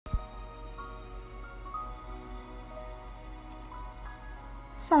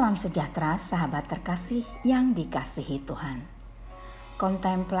Salam sejahtera sahabat terkasih yang dikasihi Tuhan.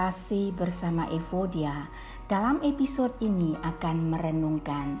 Kontemplasi bersama Evodia dalam episode ini akan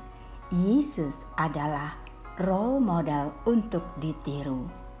merenungkan Yesus adalah role model untuk ditiru.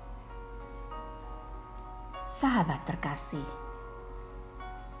 Sahabat terkasih,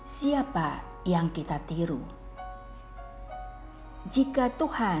 siapa yang kita tiru? Jika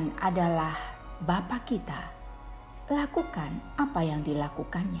Tuhan adalah Bapa kita, lakukan apa yang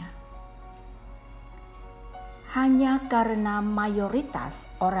dilakukannya. Hanya karena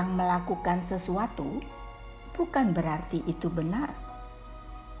mayoritas orang melakukan sesuatu, bukan berarti itu benar.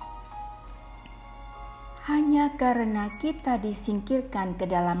 Hanya karena kita disingkirkan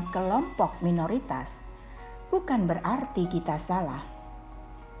ke dalam kelompok minoritas, bukan berarti kita salah.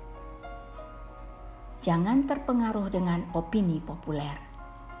 Jangan terpengaruh dengan opini populer.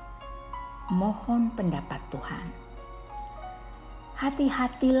 Mohon pendapat Tuhan.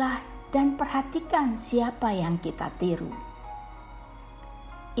 Hati-hatilah dan perhatikan siapa yang kita tiru.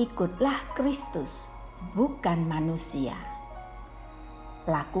 Ikutlah Kristus, bukan manusia.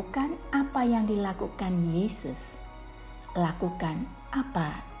 Lakukan apa yang dilakukan Yesus. Lakukan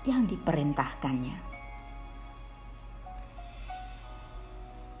apa yang diperintahkannya.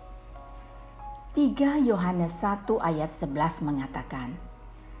 3 Yohanes 1 ayat 11 mengatakan,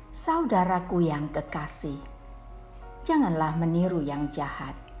 "Saudaraku yang kekasih, janganlah meniru yang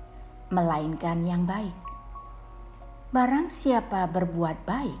jahat, melainkan yang baik. Barang siapa berbuat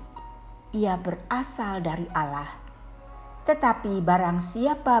baik, ia berasal dari Allah. Tetapi barang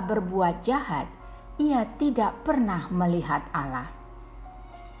siapa berbuat jahat, ia tidak pernah melihat Allah."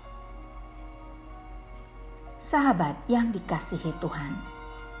 Sahabat yang dikasihi Tuhan,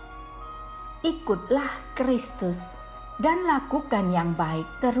 ikutlah Kristus dan lakukan yang baik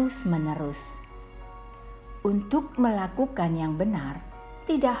terus-menerus. Untuk melakukan yang benar,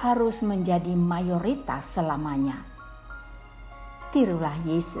 tidak harus menjadi mayoritas selamanya. Tirulah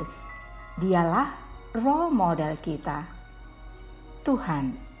Yesus, dialah role model kita.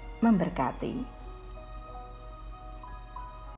 Tuhan memberkati.